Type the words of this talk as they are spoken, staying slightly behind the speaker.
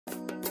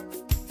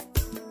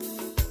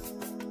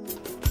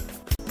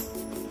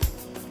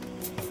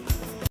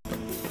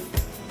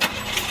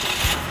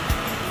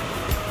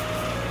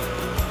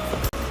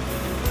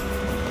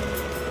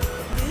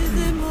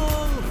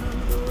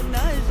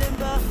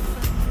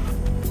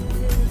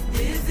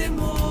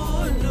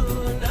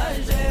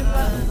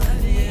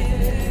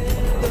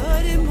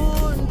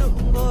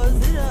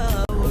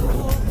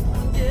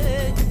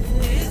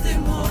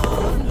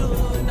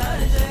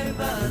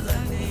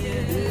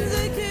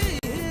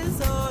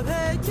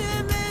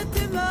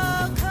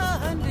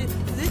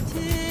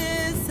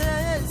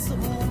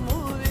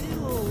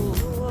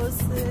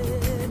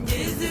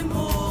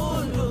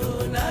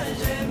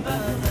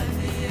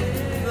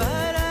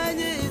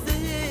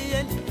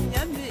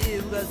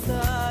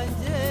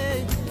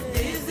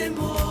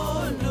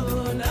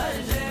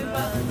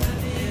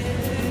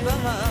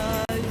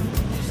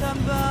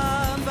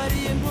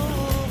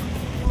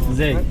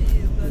Zey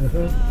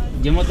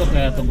imodoka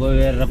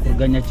yatugoberera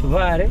kurganya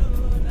kibare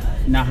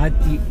na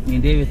hati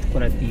nindebe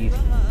tukoratire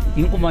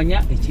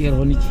inkumanya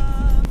ikiroho niki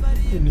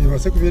ni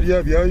base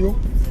kubirya byayo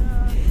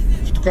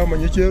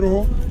tukamanya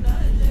ikiroho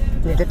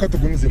kunka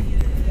katugunizimo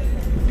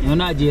yo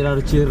nagira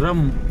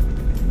rukiramu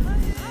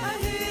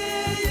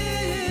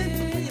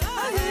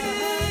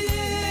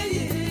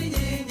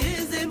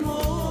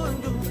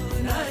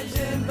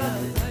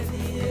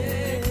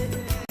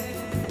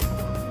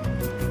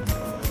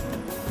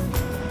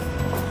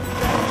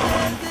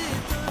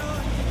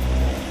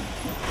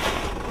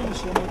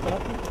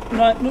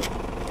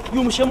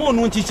Yumushemo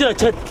nuntikira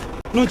chat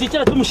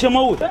nuntikira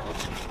tumushemo we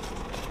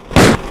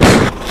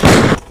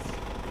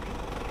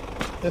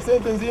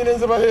Esente nzine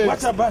nzabahe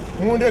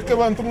mundeke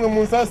bantu mwe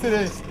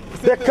munsasire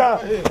Deka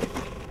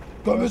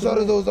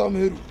Komisare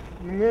zozameru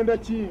mwenda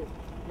ki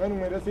nani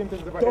mwenda sente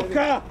nzabahe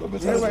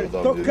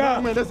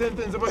Toka mwenda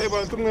sente nzabahe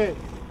bantu mwe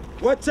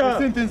Wacha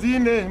sente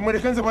nzine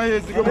mureke nzabahe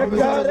zigo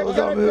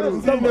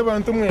nzine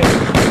bantu mwe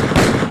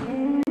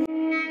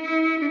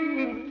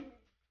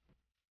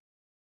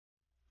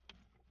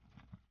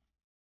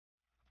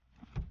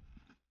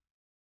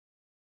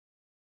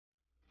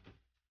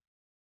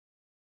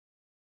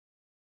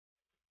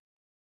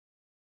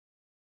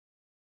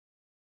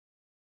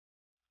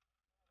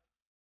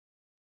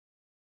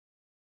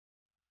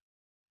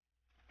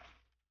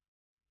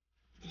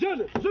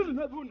جل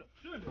نادونا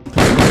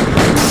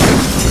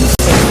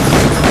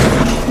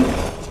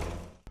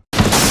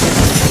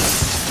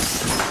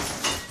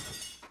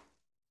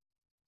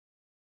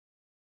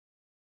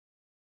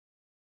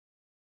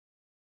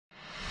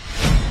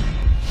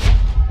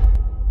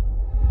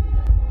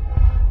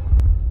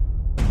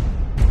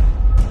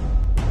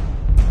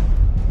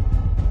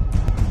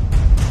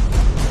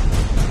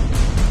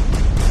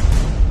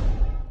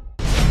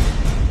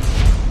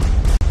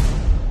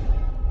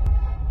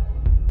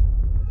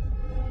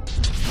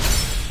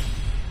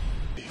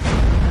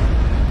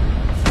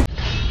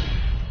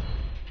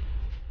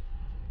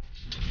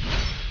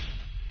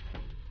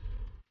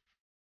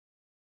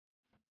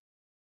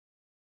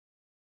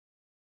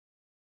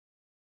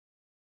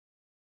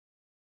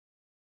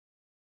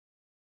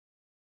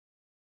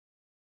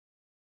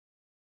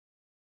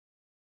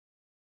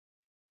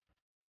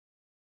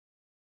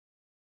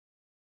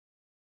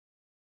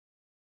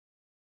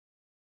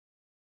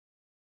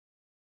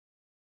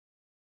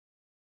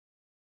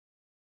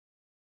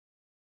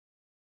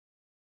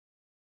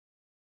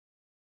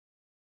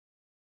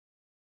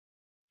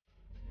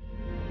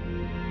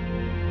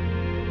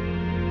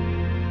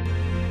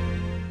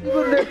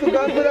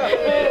tugambira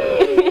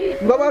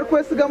ngabar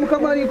kwesiga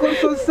mukamari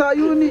konso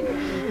sayuni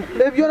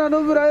ebyo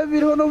nanovira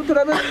ebiriho no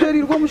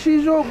turabeseri rwo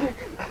mushijogu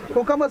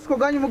ko kamasiko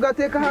ganyu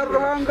mugateka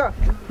haruhanga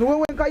niwe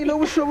wenkayi no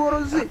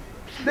bushoborozi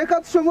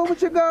reka tushomo mu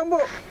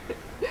kigambo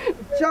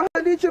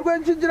cyahandi kirwe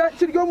nkigira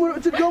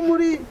kiryo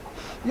muri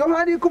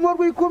Yohani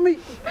kumorwa 10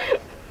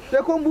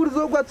 reko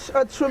mburizo gwa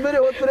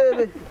atshomereho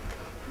turebe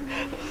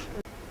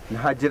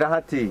ntagira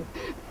hati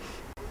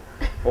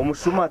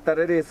umushuma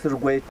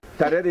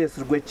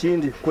tararesirwe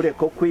kindi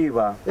kureko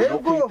kwiba no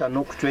kwita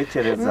no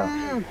kucwekereza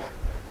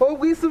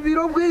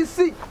obwisubiro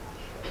bwisi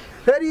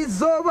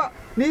herizoba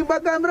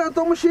nimbagambira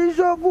to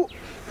mushijogu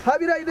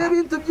habiraine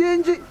bintu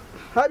byinji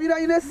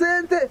habiraine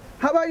sente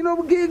habaye no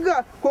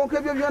bwiga konke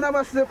byo byona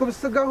basize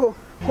kubisigaho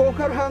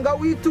koka ruhanga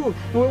witu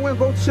niwe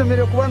ngo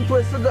ushemere kubantu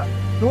wesiga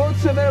niwe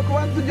ushemere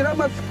kubantu gira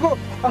amasiko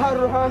aha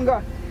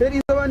ruhanga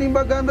herizoba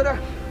nimbagambira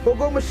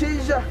ogo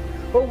mushija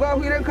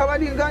obwahwire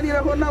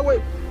nkabaninganiraho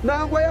nawe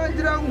nangwa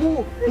yangira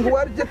ngo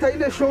warje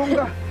tayine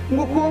shonga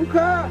ngo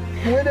konka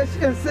mwene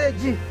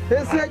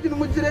enseji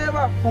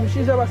numugireba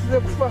umushinja basize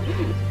kufa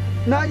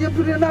nanye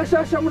mpire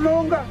nashasha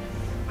munonga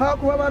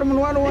hakuba bari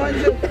munwano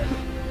wanje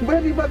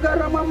mbwe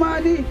nibagara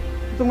mamani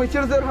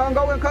tumwikirize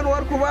ruhanga we kanu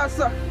wari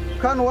kubasa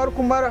kanu wari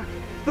kumara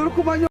turi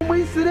kumanya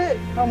muyisire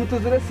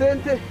amutuzure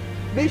sente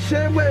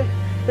bishemwe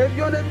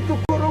ebyo ne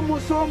tukoro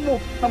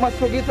musomo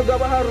amasogito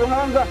gaba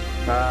ruhanga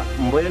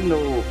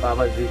mbwenu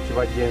abaziki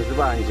bagenzi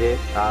banje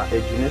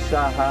ejune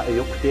shaha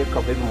yo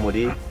kuteka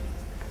b'imuri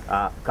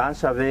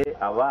kanshabe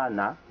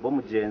abana bo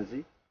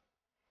mugenzi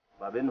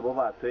babe nibo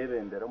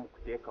batwebembera mu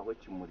kuteka ho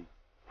kimuri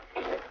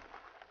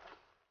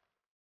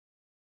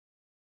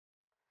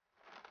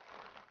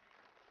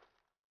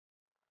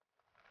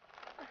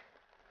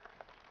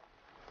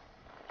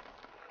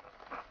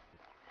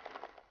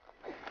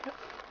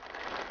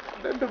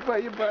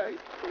bye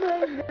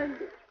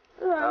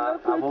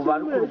abo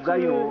bari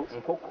kugayo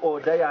nko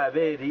oda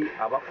yaberi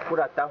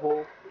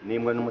abakurataho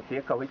nimwe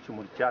numuteka ho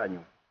kimuri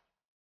cyanyu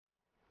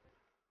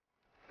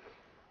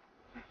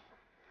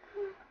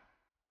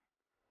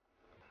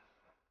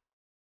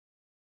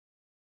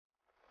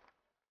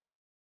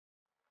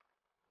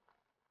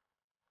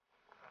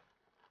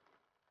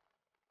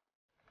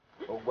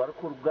ogwari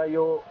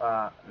kurugayo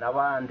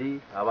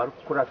nabandi abari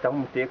kukurataho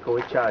umuteka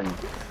we cyanyu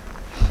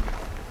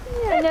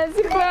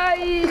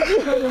Nyazirwayi.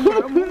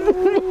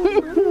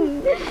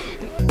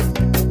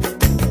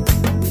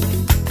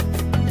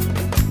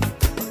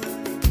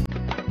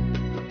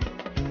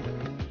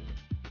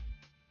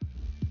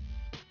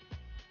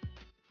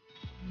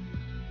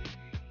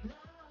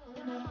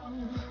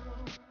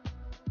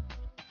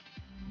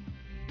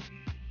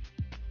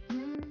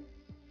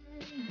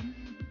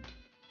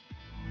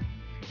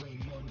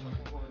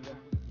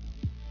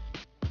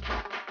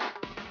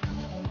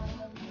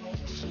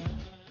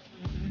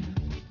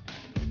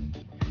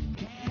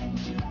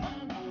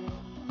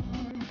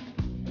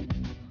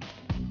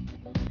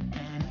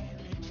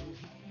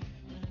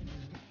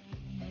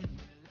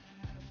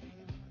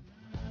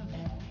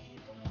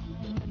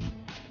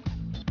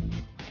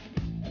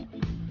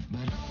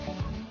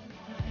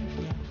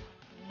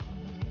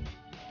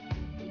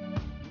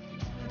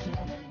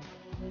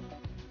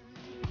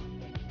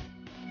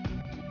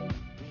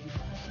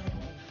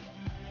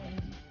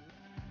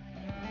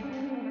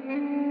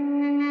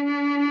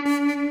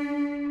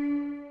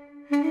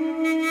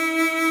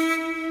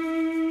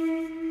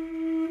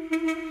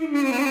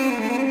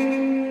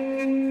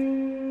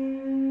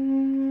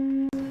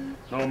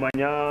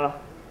 Nomanya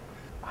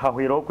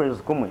hahwira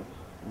ukwezi kumwe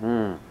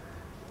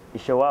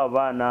ishe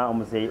w'abana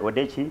umuzeyi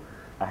Odeki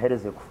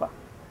ahereze kufa.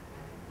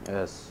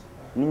 Yes.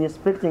 Ni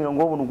expecting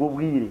ngo ubuntu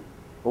bw'ubwire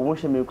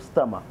ubunshimiye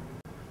kusitama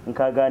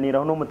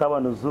nkaganiraho no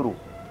mutabano zuru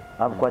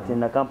abukwatira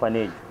na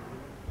company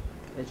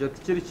Ejo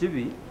tikiri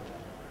kibi.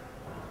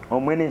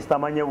 omwene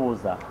instamanye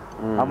buza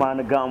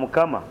amana ga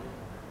mukama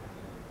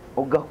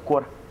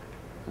ugakora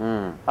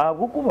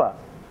abwo kuba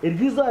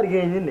iryiza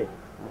ryenyine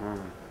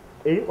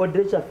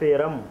Odeki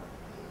aferamu.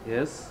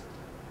 Yes.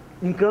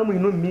 Inkamu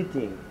ino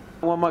meeting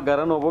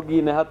Wamagara no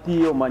bogine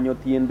hati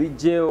omanyoti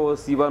ndije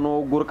osiba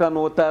no guruka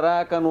no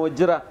taraka no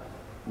gira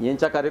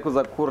nyencha kare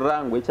kuza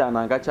kurangwe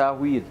cyananga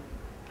cyahwira.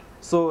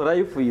 So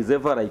life is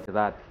ever like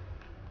that.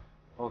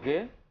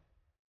 Okay?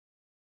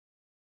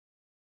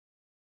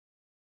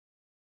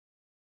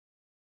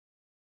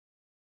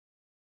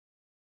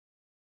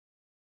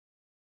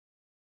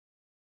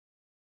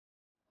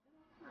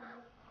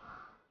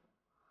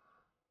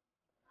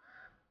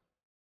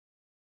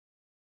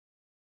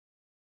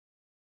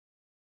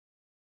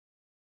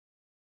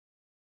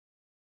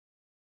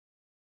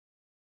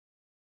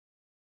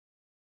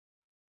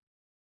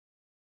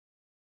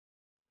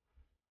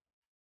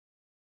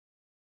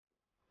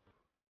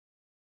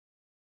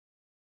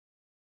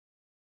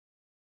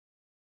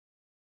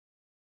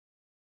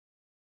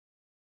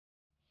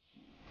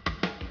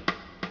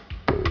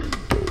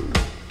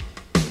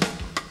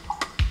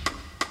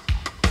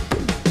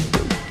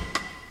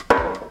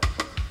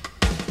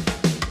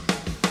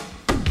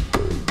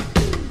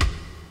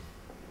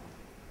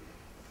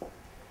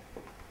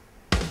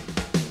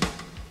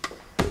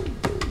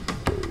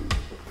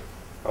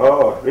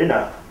 Oh,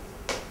 Rina.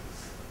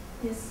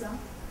 Yes, sir.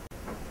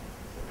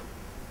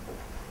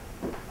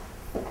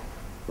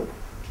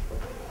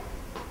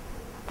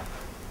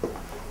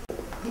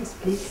 Yes,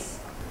 please.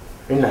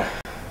 Rina.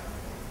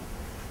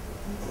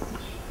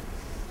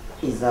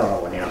 Izawa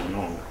wanera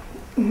mnonga.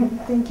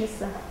 Thank you,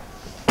 sir.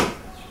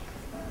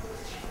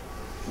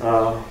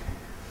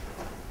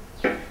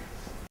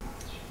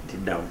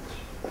 Sit down.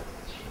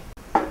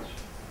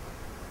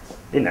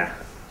 Rina.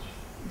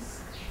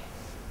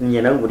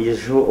 Nyina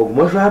nguriyejo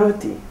ogumojo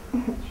haroti.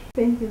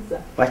 Thank you, sir.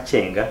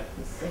 Wachenga.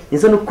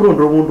 Inza no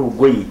kurondora ubundi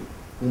ugoyi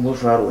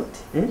umojo haroti.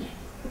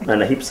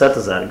 Ana hipsata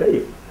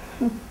zangayo.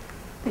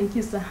 Thank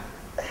you, sir.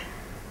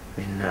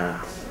 Rina.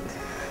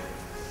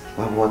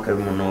 Wabwaka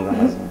bimunonga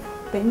mazumu.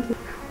 Thank you.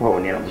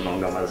 Wabonera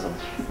munonga mazumu.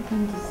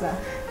 Thank you, sir.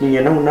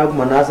 Nyina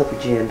naguma naza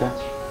kugenda.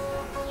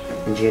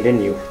 Njere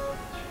niwe.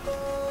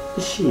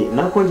 Ishi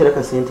nakongera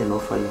ka sente no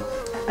fayo.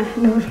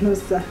 No,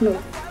 sir. No.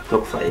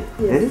 Tokfaye.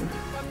 Yes.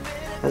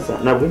 Asa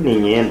nabwo ni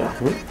nyenda.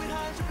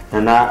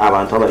 Nana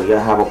abantu abariga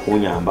haba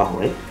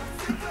kunyambaho Yes,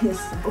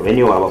 sir.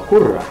 Obeni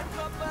wabakurra.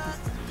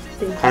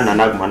 Thank you. Kana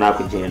naguma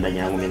nakugenda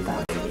nyangu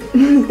mentanga.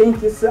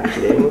 Thank you, sir.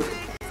 Leo.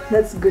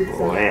 That's good,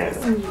 sir. Well.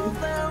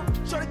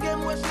 Short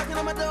again was knocking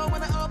on my door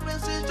when I open,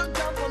 she's just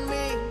jump on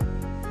me.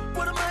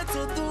 What am I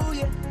to do?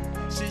 Yeah,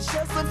 she's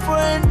just a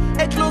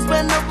friend. A close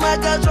friend of my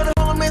God, try to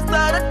hold me,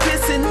 started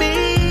kissing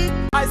me.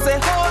 I say,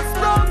 hold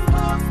stop,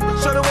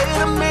 shut away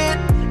a minute.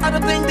 I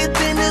don't think this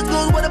thing is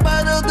good. What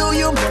about her? Do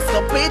you must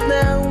stop it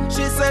now?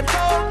 She said,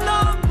 hold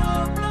on,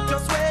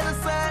 just wait a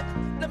sec.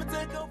 Let me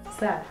take a.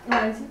 Sir,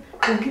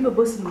 kunkime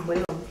boss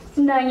mumureba.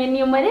 Nanye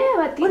niyo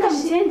mareba tika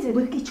mchenze.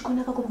 Buri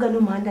kichikona kakubwa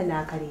no manda na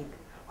akareka.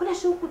 Ona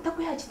shuku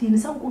takuya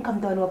chitinisa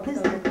unkamdano wa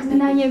president.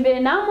 Nanye mbere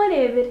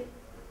namurebere.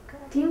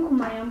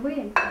 Tinguma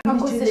yambuye.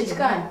 Akosere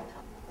chikani.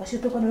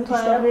 Bashito kwa noti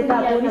shtabeta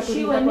aboni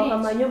shiwe ni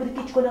kamanyo buri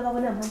kichikona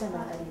kabona manda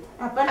na akareka.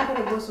 Hapana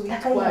kule boss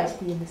Takaya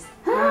chitinisa.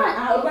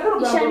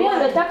 Ishaniyo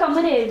ndotaka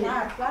murebere.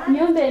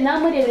 Niyo mbere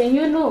namurebere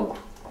nyo nuko.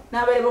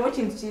 nabareba mu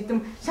kintu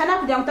cyituma cyana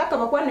kugira ngo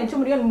utakaba kwana n'icyo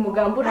muri yo mu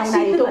mugambo na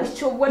nayo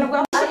cyo ubona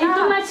bwa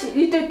Ituma chi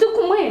itetu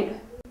kumwenga.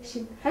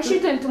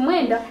 hashito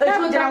ntumwenda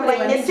kugira ngo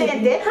ayine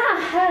sente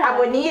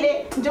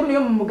abonire nje muri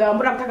yo mu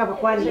mugambo urataka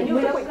bakwanje ni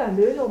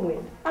mugambo yo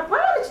mwenda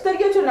apana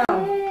kitaryo cyo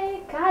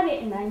nawe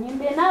kare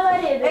nanyimbe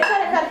n'abarebe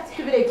kare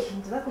tubireke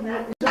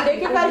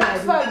tubireke kare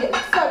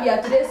Fabia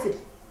Tracy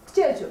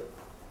cyecho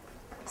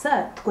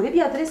sa tukore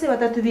bya Tracy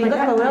batatu binga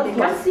twabura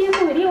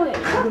kasimuriwe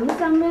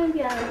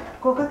musamenge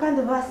koka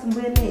kandi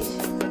basimbuye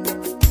nesha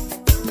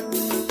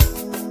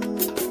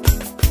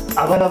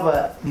abana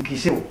ba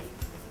nikisheho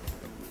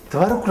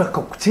tabarakura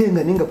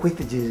kucenga ninga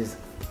kwitegereza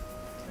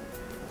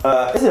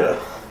Ezra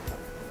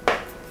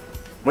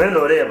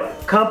mweno reba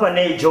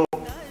company jo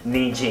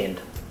ni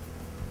ngenda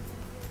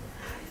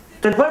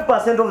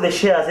 25% of the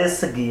shares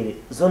esigire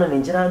zona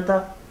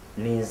ninjiranta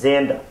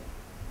ninzenda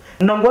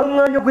nangwa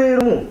mwanya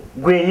gwerumu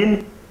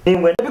gwenyine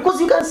ingwenda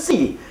because you can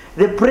see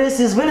the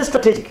price is very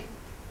strategic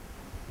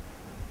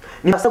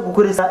nibasa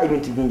gukoresa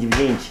ibintu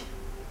byinji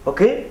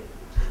okay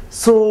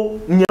so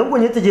nyango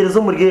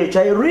nyitegerezo muri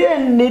gecha I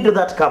really need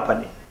that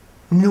company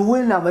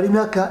niwe namara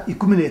imyaka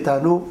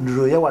 15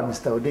 ndiro ya wa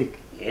Mr. Odek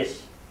yes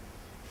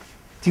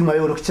tima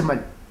yoro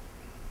kichimani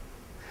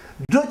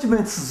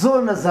documents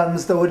zona za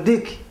Mr.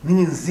 Odek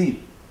nini nzi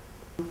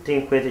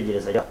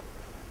tinkwetegereza ya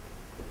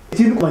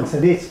tinu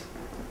kwansalete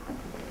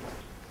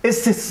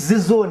SS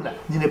zona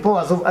nyine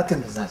powers of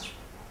attendance zacho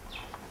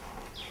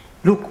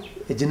look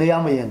ejine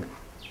yamuyenga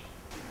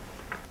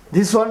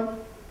this one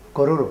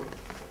kororo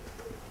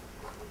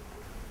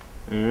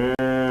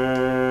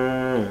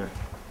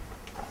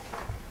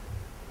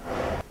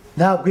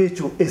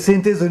nagwecho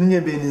esente zo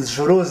ninyembe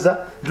nizishoroza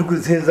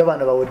ndikuzenza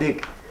abana ba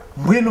Odek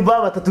mbwenu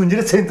baba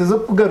tatungire sente zo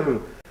kugarura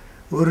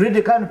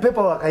already kan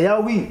paper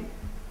wakayawi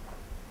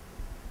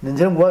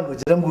ninjira ngo wano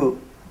gira ngo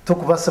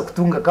tokubasa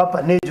kutunga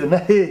company ejo na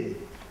heri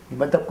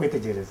nimata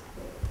kwetegereza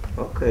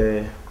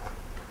okay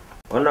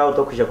ona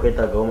utokuje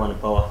kwetaga woman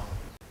power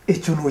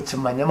echo no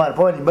kimanya man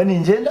power nimba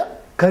ninjenda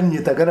kandi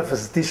nyitagara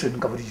facilitation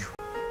ngaburiyo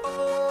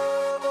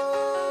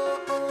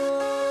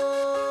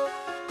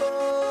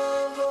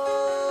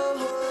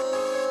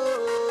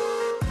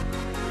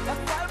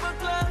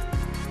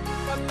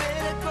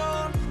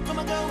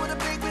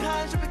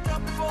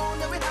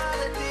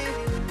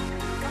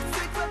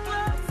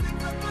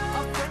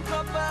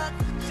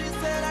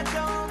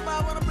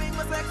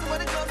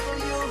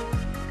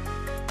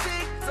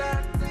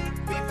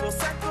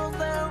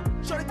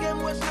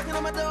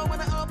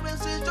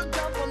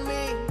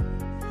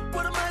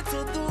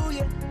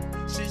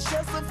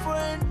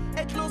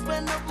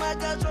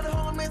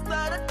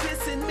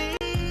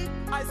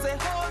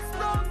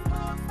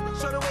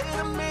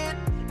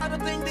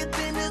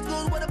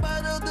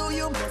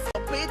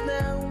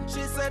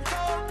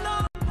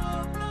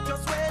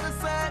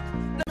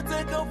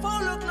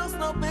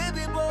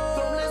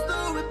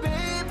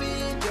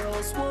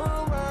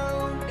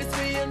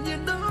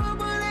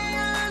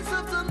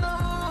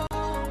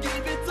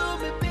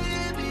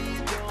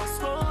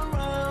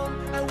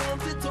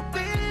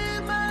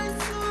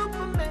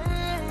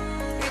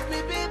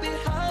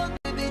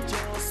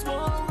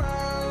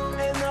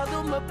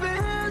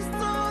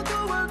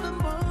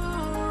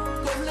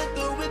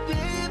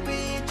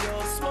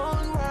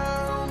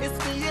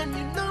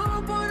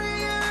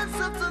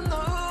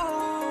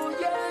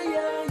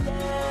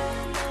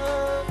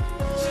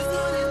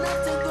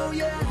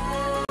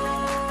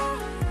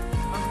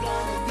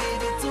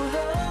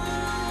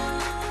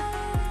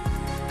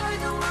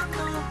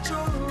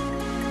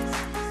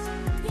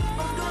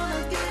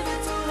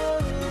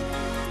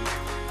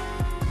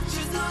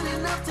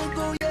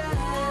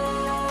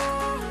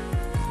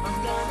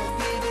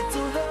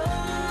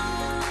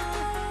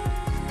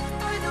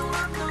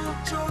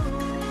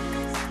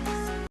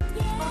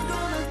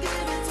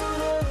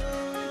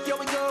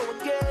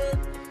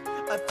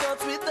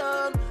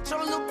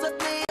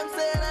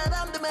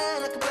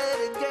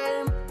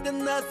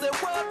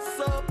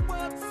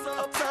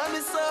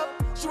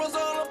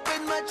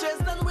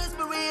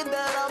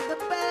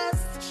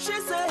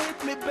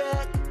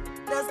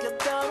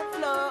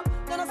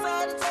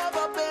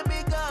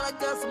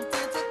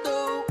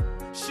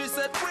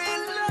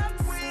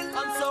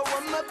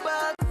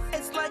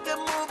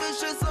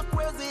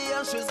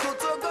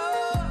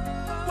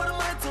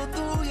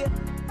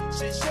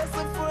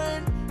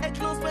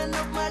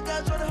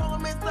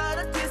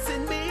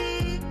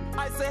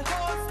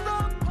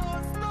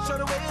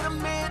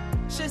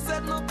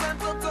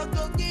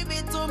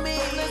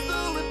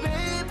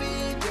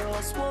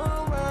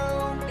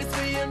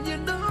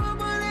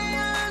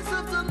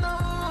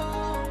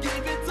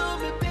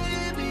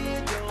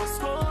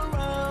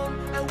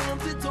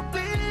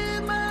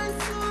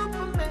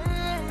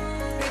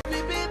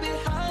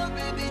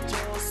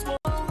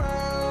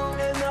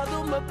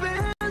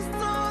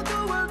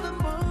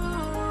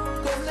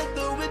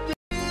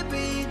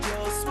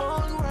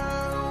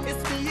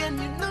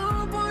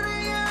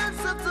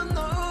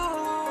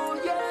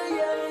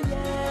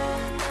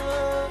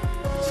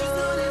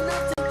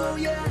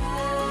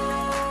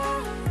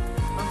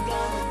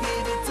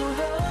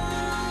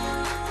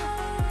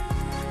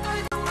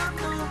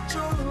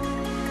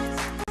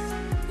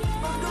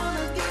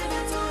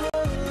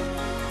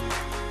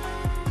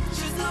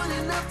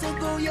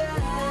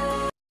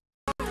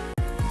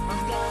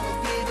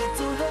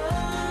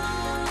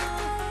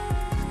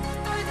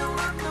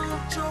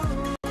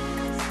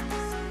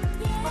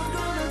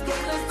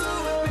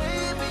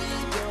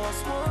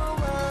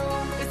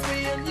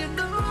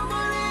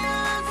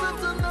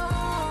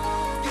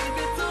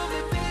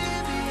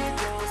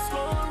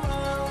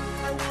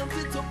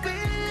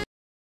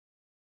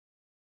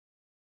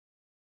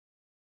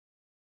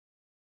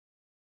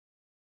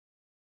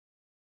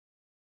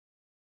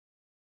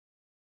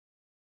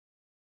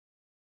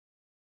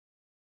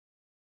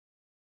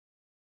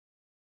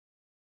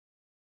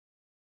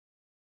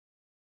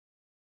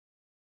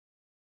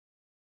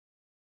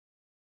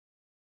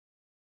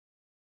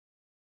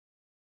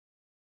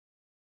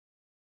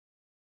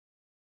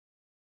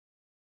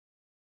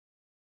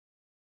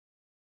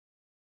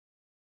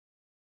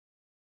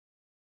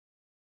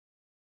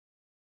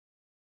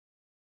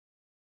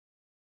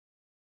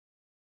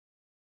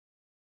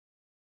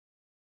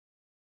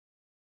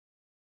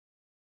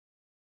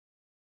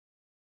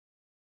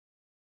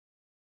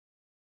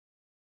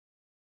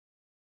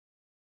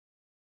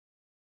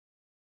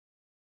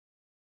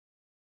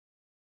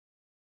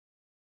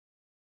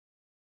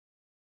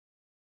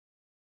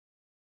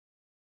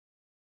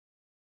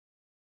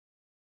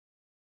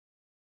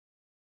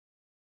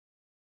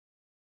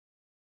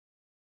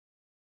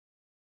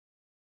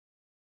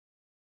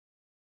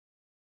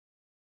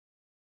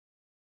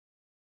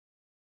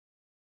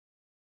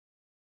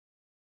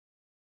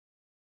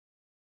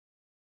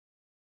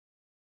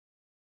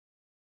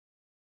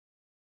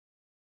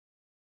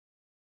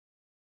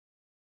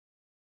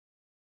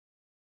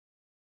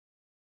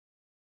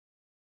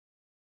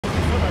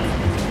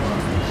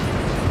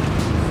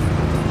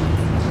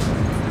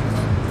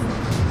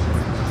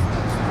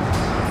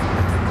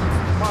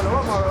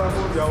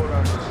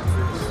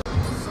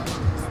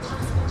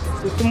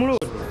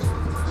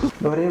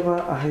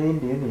noreba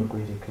ahindi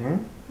ningwereka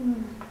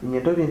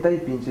inyendo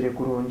bindayipinjire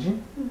kurunji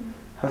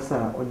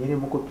hasa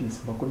onyeremo ko piece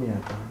 50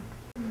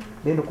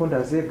 neno ko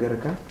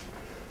ndazegaraka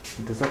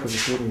ndaza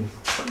kuzitereza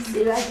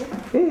Sibaje.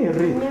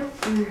 re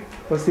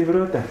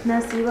osibrota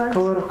Nasibaje.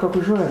 kawara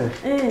kakujora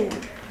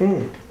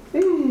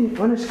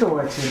wanashika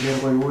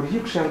wacengerwa yuri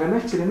kushanga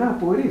nakire na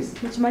polisi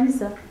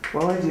Nikimanyisa.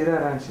 wawagira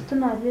aranje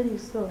Tunabye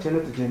riso. cyane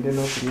tugende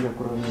no kurira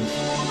kuromye.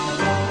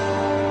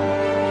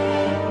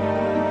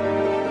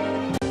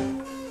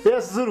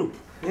 Yes, Zuru.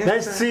 Yes,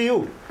 Nice sir. to see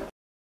you.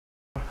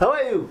 How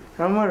are you?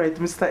 I'm all right,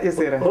 Mr.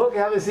 Ezra. Okay,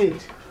 have a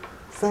seat.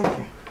 Thank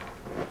you.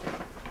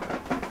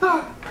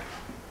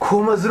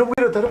 Kuma Zuru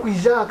bwira utari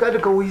kwija kandi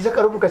kawija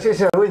kari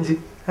mukashesha wenji.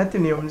 Hati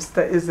niyo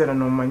Mr. Ezra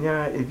no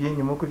manya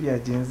ebyenyuma ko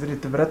byagenzere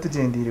tubara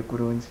tugendire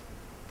kurungi.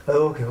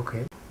 Okay,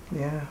 okay.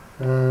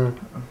 Yeah.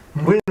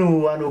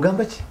 Mbwenu wanu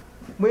ugamba ki?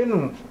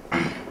 Mbwenu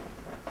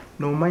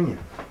no manya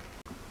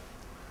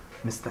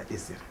Mr.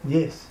 Ezra.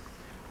 Yes.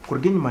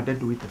 Kurgenyi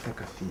madadu wita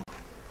takafi.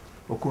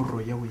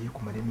 Okuro yawe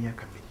yikumara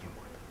emyaka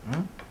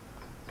miringo.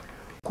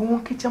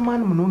 Konke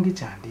cyamana munonge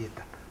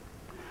cyandeta.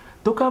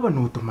 Tokaba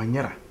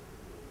nutumanyara.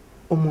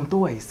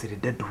 Omuntu wayisire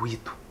dadu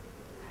witu.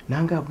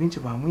 Nanga bwinshi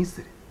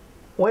bamwisire.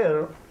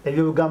 Well,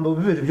 ebyo bigambo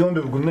bibiri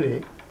byombi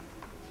bigumire.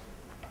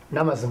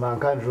 Namazima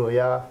nkandro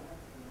ya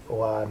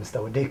wa Mr.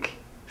 Odeki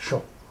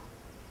show.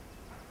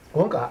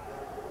 Konka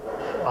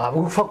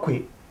abugufa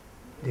kwe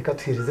reka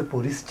tuhirize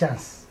police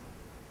chance.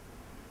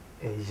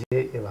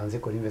 Eje ebanze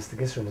ko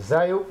investigation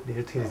zayo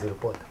rero tuhirize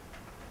report.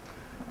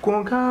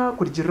 Konka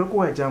kurigirira ko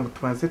wajyango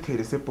tubanze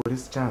tuhereze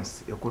police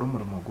chance yakora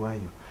umurimo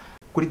gwayo.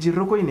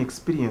 Kurigirira ko ine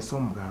experience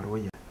omugaro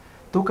ya.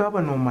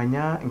 Tokaba no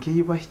manya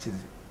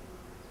nkiyibahikize.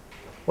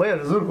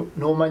 Well, Zuru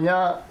no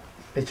manya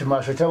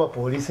ekimasho cy'aba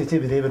police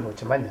cy'ibirebe no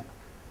kimanya.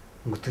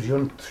 Ngo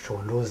turiyo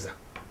tushondoza.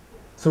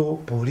 So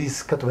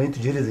police katubanye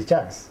tugereze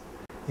chance.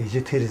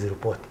 Eje tuhirize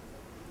report.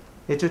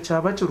 Echo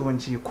cyaba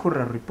kirungiye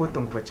kurra report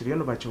ngo bakiriyo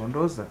no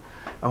bacyondoza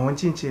aho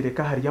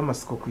nkinkereka hari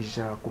yamasiko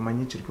kwija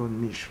kumanya ikiryo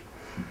misho.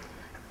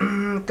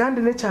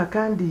 Kandi ne cya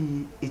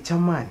kandi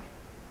icyamani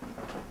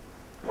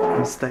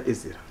Mr.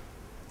 Ezra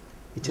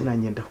iki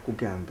nanyenda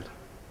kugambira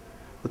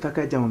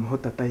utakajya mu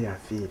hotata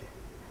yafire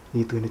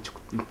nitwe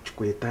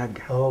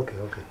nikikwetaga.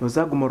 Okay.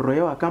 Uzagumorro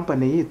ya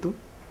company yitu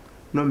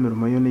no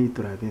mirimo yo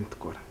neyitura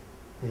bentukora.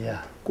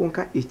 Yeah.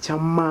 Konka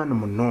icyamani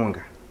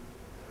munonga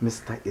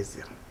Mr.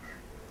 Ezra.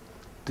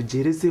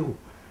 Tugerezeho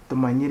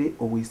tumanyire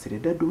owisire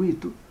dadu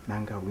witu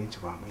nanga bwinshi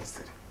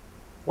bamwisire.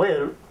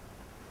 Well,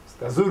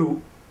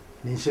 Zuru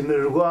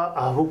nishemererwa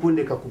aho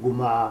kundeka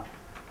kuguma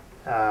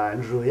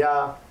njo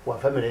ya wa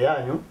family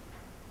yanyu.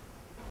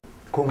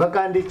 Konga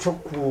kandi cyo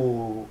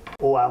ku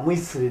wa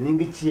mwisire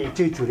ningi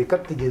cyo reka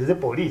tugereze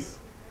police.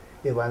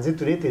 Ebanze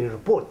turetere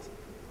report.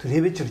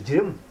 Turebe cyo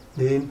rigiremo.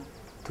 Then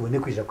tubone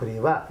kwija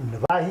kureba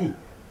nabahi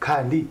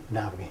kandi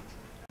nabwe.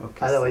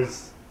 Okay.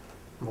 Otherwise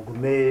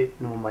mugume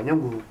numanya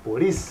ngo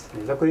police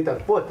neza kuri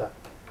reporta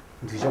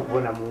nduje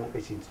kubona mu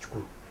ekintu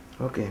kikuru.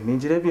 Okay,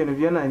 ninjira ibintu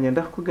byo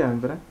nanyenda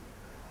kugambira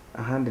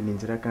ahandi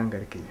ninjira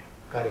kangarekeye.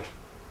 Kare.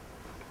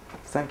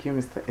 Thank you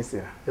Mr.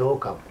 Ezra. You're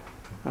welcome.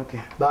 Okay.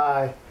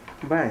 Bye.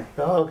 Bye.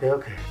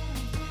 Okay.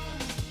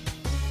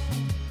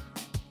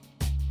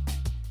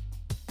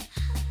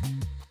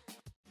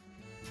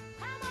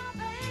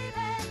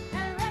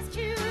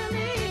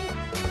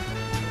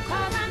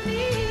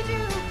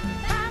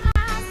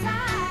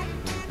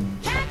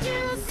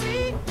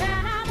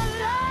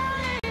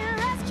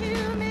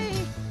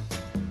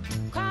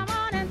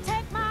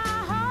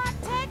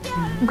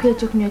 Ukwiye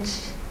cyo kunywa ki?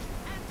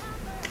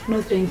 No,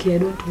 thank you. I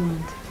don't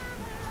want.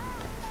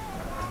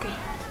 Okay.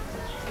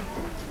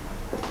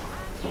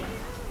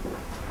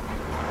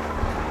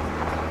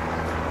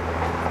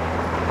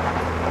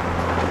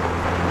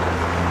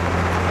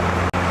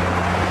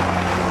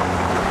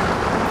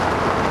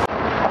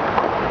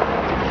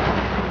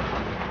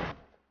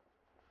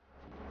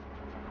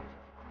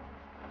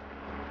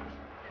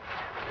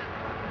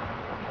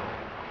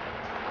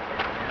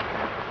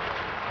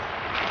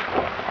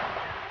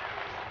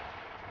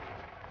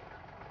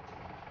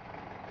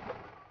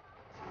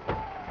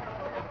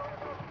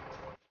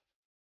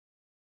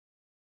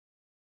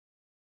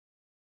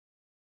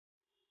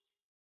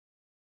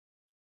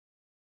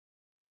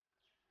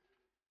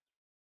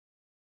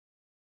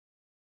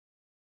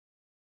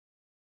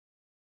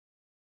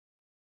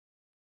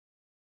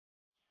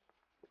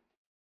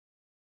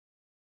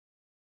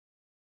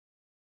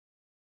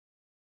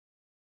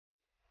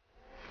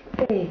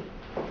 Hey,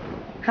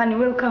 honey,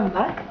 welcome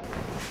back.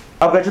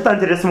 Agacho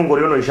tanterese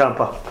mungori ono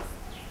ijampa.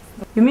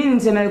 You mean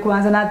nsemere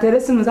kuanza na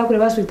teresi muza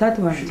kureba sweetheart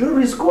wanjye? You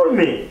always call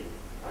me.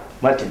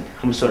 Martin,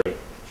 I'm sorry.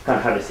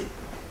 Can't have a seat.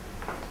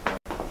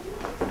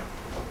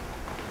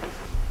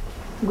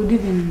 Good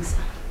evening, sir.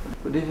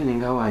 Good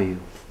evening, how are you?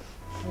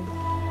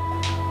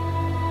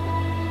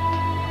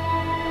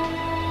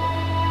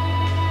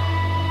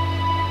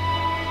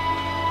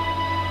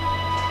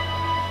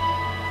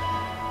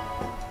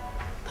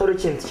 Taro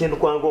kintu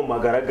kwango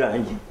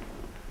magaraganje.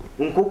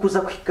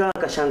 Nkukuza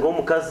kwikanga shanga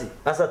omukazi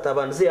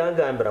asatabanze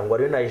yangambira ngo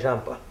ari na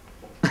ijampa.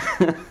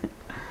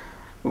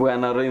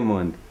 bwana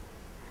Raymond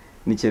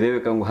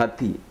nikirebeka ngo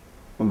hati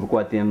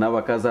umvukwatira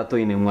n'abakaza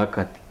toyine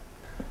mwakati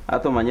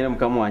atomanyire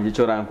mukamu wanje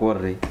cyo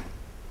rankorre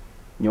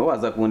nyo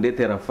waza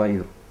kundetera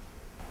fayiro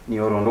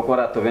niyo rondo ko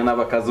ratobe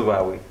n'abakazi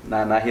bawe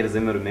nahereze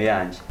merume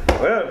yanje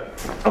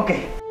Okay.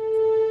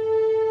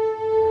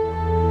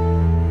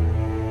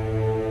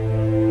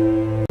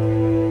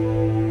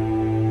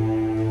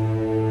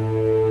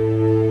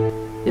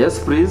 Yes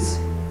please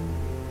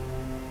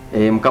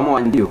mukamu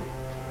wanje ndio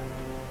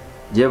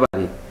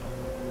jebari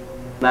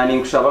nani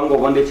nkushaba ngo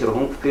bondekero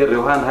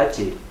nkuterero handi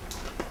hake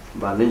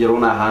mbanze ngero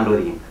na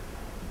handoringa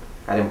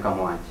kare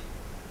mukamu wanje.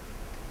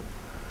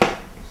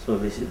 So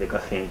this is the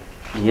cafe.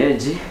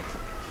 Yeji.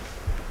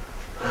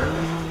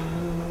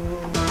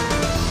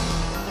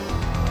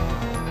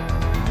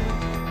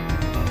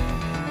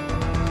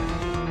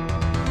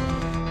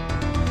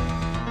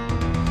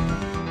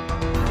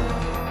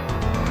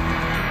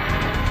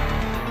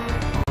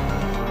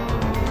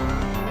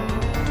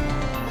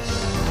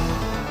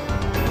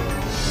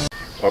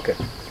 Okay.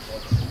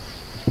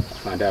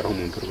 Manda ari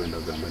umuntu rwenda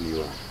gamba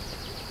niwa.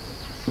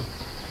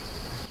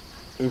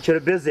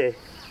 Incherbeze.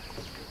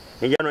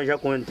 Njano ja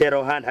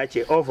kuntero hand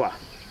hache over.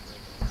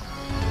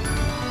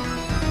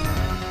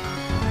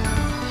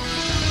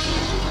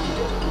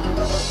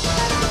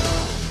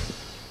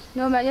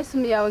 No manye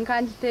sumi yawe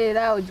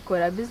nkanditera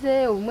ugikora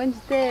bize umwe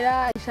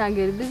nditera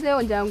ishangera bize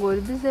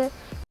onjangora bize.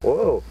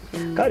 Oh.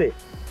 Kare.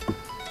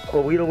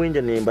 Obwiro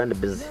bwinje nimba ndi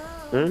bize.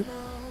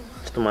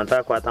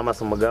 Chitumanta kwa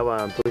amasomo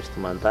g'abantu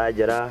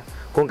chitumantagera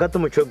konkata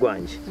umuco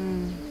gwanje.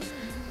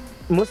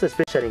 Most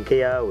especially nke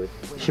yawe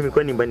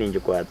shimiko nimba ninje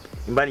kwata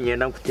imba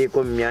nyenda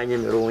nkuteko mu myanya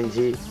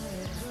mirungi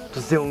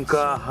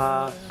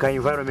tuzonkaha ka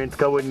environment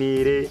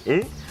kabonire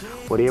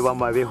ureba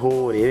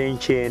amabeho urebe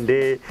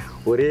incende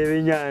urebe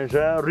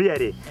inyanja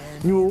really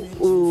ni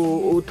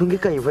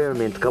utungika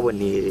environment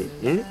kabonire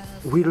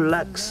we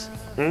relax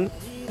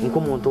nko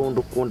muntu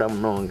ndukunda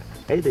mnonga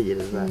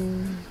ayitegereza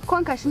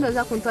konka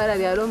shinoza kuntwara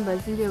rero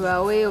mbazire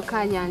bawe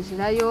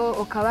ukanyanjirayo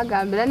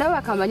ukabagambira nabo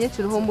bakamanye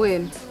ciruhombo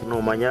wenu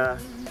no manya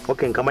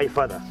okay nka my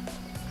father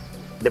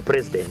the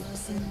president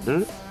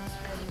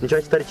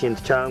nicho kitari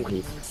kintu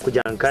cyangwi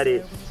kugira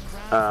nkare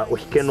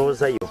uhike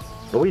nozayo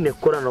nobine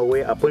gukora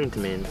nawe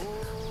appointment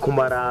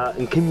kumara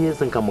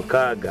nk'imyezi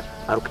nkamukaga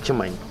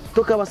arukimanya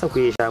tukabasa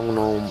kuyishanga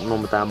no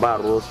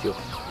mutambaro rosyo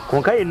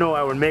konka you know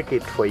I will make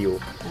it for you.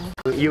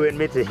 You will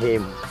meet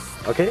him.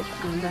 Okay?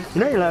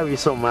 And I love you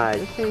so much.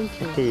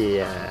 Thank you.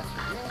 Yeah.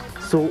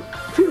 So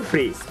feel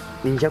free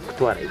ninja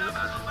kutwara.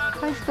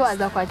 Kashi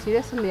twaza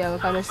kwakira sumi yawe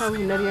kana shangu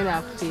nariyo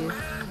nakutira.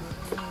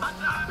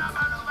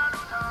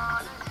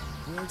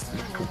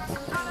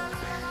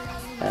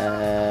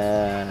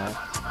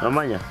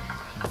 Mamanya.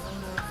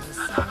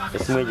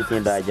 Esimwe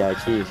gitinda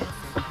ajakiri.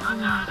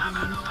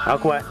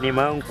 Akwa ni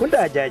mankunda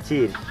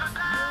ajakiri.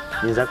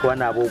 Niza kuba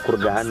nabo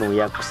kurga hano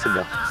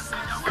yakusiga.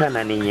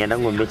 Kana ni nyenda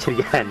ngombe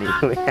kiryani.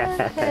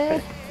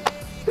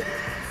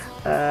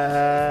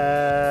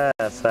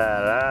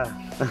 Sara.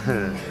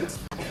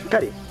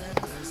 Kari.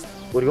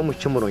 Urigo mu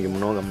cyumurongo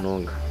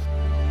munonga.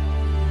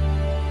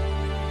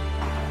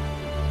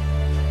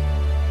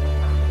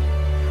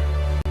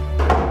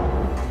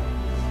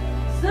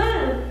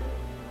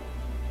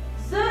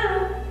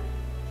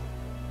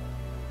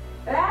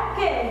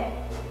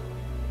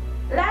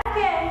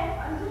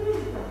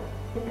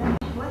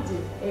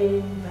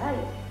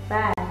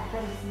 Bye.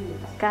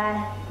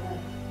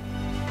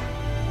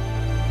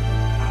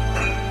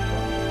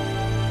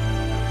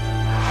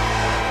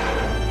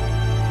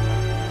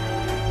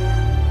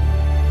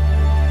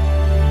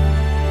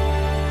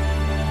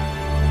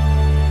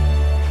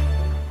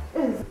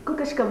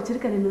 Kokashika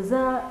butirikane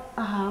neza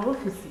aha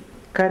office.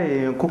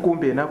 Kare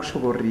kukumbe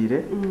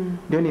nakushoborire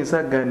ndio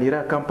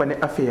nizaganira company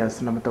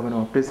affairs na mutabana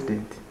wa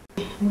president.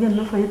 Mbya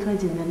nafaye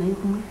twagenda nayo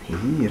kumwe.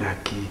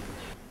 Iraki.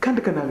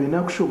 Kandi kanabe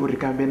nakushoborira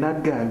kambe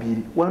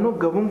nagambiri.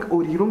 Wanogabunga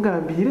uriro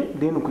ngambire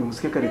then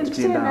ukwimusike kare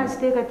tugenda.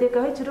 Tena teka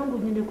aho kirongo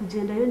nyine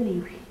kugenda yo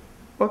niwe.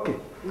 Okay.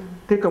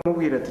 Teka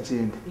mubwira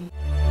tugende.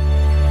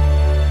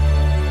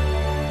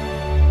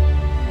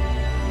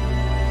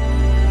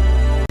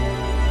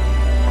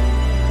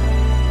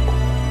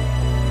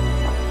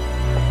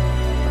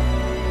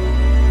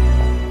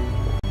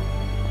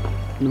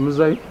 Ni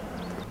muzai?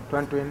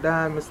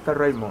 Twantwenda Mr.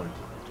 Raymond.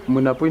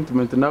 Muna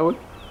appointment nawe?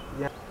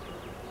 Yeah.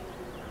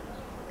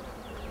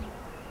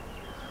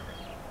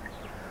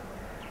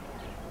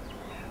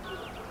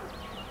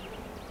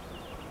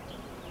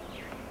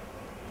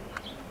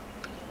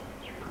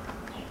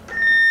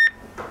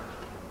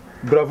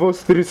 Bravo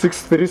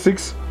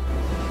 3636.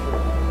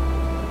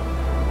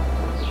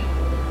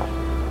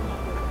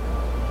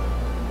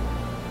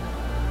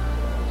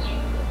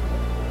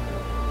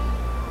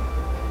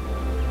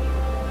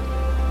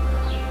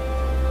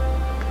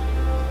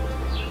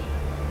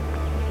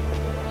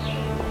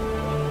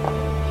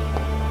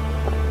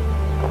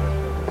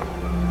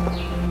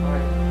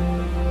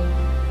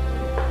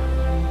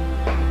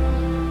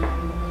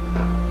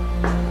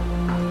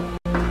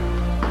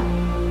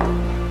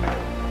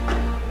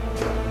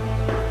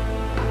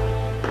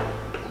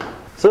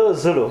 so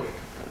zulu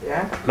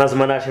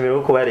mazima nashimira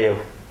uko bareba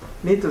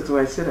nito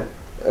twashira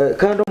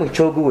kandi mu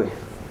cyoguwe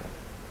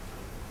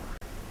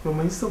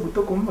mama yiso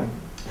guto kumanya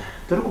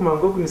turi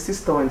kumango ni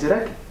sister wanje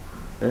rake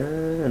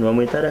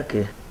bamwita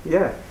rake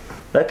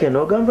rake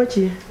no gamba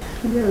ki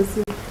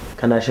byose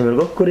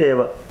kanashimirwa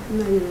kureba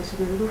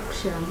nashimira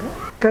kushanga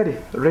kare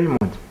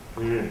Raymond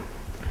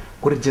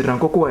kurigera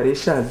nko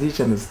kuwaresha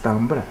zicana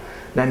zitambura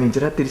na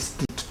ninjira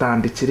tirisiti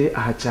tutandikire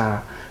aha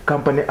cha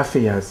company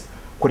affairs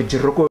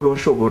kurigera ko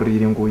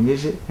bonshoborire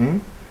ngonyeje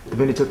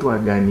tubene cyo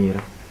twaganira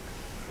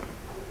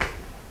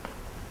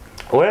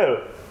well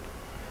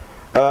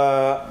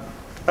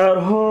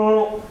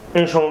arho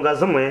inshonga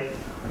zimwe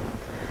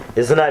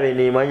izina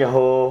binimanya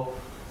ho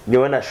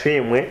niwe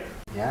nashimwe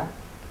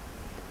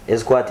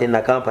izkwate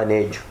na company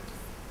ejo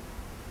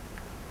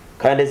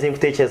kandi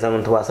zinkutekereza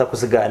ngo tubasa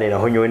kuziganira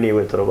ho nyowe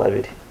niwe turo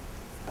babiri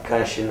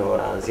kashino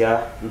oranzia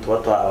ntuba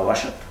twaba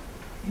bashatu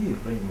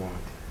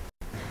Raymond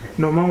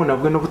no mangu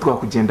nabwo no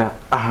twakugenda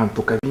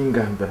ahantu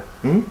kabingambira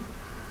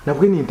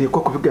nabwo ninde ko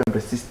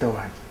kubigambira sister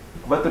wanje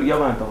kuba turi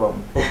abantu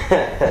bamwe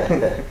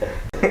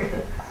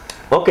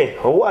okay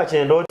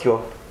uwache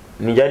ndotyo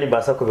nijani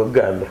basa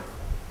kubigambira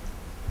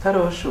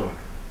tarosho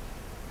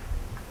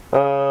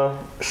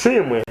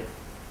shimwe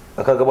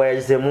akagabo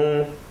yagize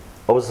mu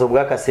obuzo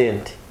bwa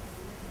kasente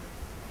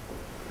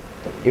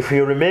if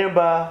you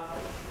remember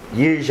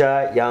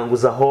yija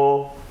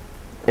yanguzaho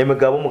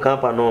emigabo mu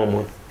company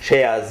omu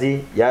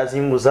shares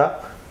yazinguza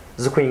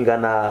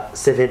zikwingana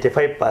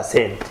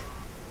 75%.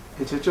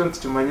 Icyo cyo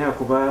ntumanya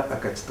kuba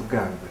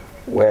akakitugamba.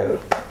 Well,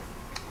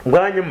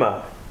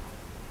 ngwanyuma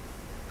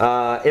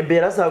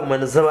embera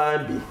zagumana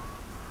zabambi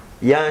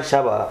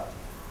yanshaba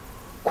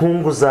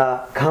kunguza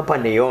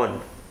company yon.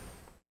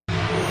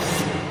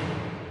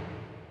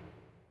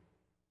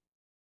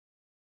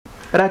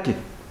 Raki.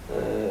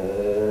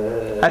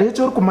 Ari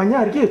cyo kumanya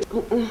ari cyo.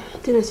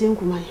 Tena cyo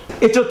kumanya.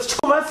 Icyo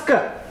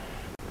tukubasika.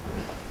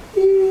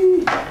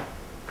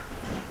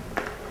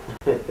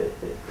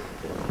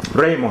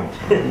 Raymond.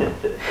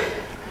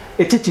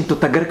 Eki kintu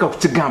tagarika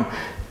kukigamba.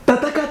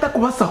 Tatakata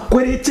kubasa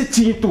kwere eki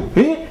kintu,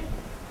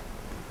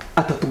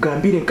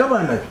 atatugambire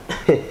nk'abana.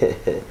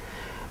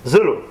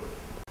 Zulu.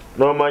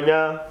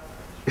 Nomanya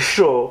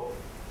show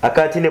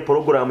akatine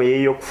program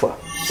yeyo kufa.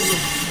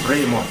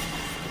 Raymond.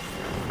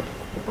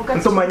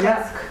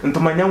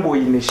 Ntumanya ngo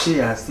yine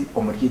shares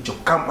omuri icyo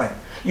company.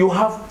 You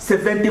have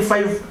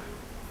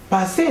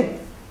 75%.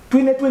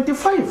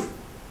 25.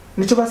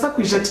 Nicho basa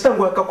kwisha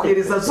kitangwa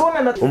akakuhereza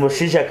zona na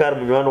umushisha kari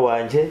munywano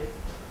wanje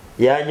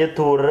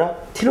yanyetura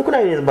tino kuna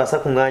yinze basa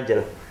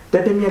kumwangira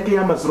dade myake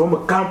y'amazuro mu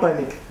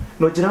company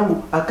nogira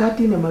ngo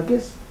akatine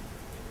magezi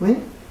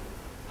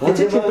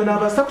icyo kintu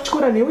nabasa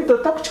kukikora niwe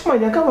witota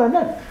kukimanya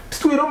kabana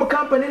twiro mu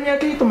company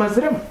myake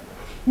yitumaziremo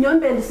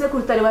nyombe ndise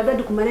kurutare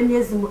badadi kumare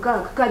myezi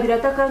mukaka kabira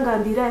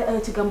takangambira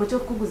kigambo cyo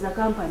kuguza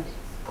company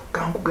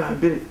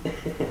kangugambire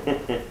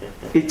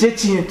icyo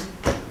kintu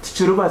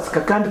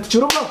tukirubasika kandi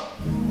tukirubaho